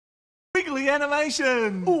Wiggly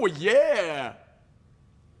animation! Oh, yeah!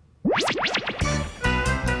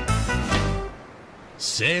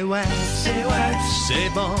 C'est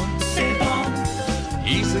bon,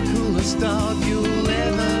 he's the coolest dog you'll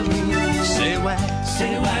ever meet. C'est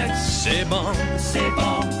bon,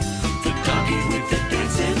 the doggy with the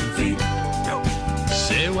dancing feet.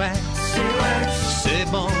 c'est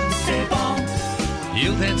bon,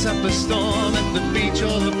 he'll dance up a storm at the beach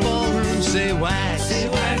or the ballroom. C'est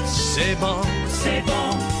bon,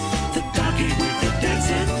 the doggy with the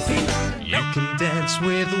dancing feet. you can dance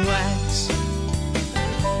with Wax.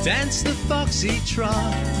 Dance the foxy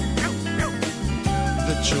trot,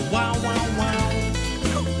 the chihuahua,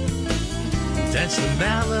 dance the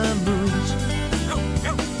Malamute.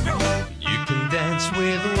 You can dance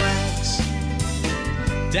with Wax,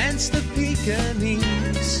 dance the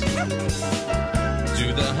Pekingese, do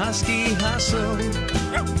the husky hustle,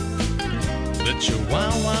 the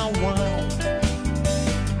chihuahua.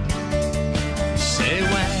 C'est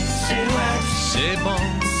Wax, c'est bon.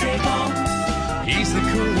 He's the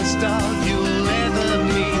coolest dog you'll ever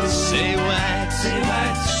meet. C'est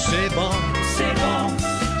bon,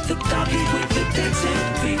 the doggy with the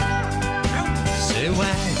dancing feet. c'est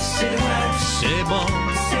bon,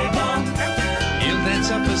 he'll dance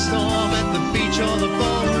up a storm at the beach or the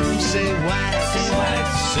ballroom. C'est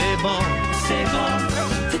bon,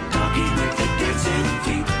 the doggy with the dancing feet.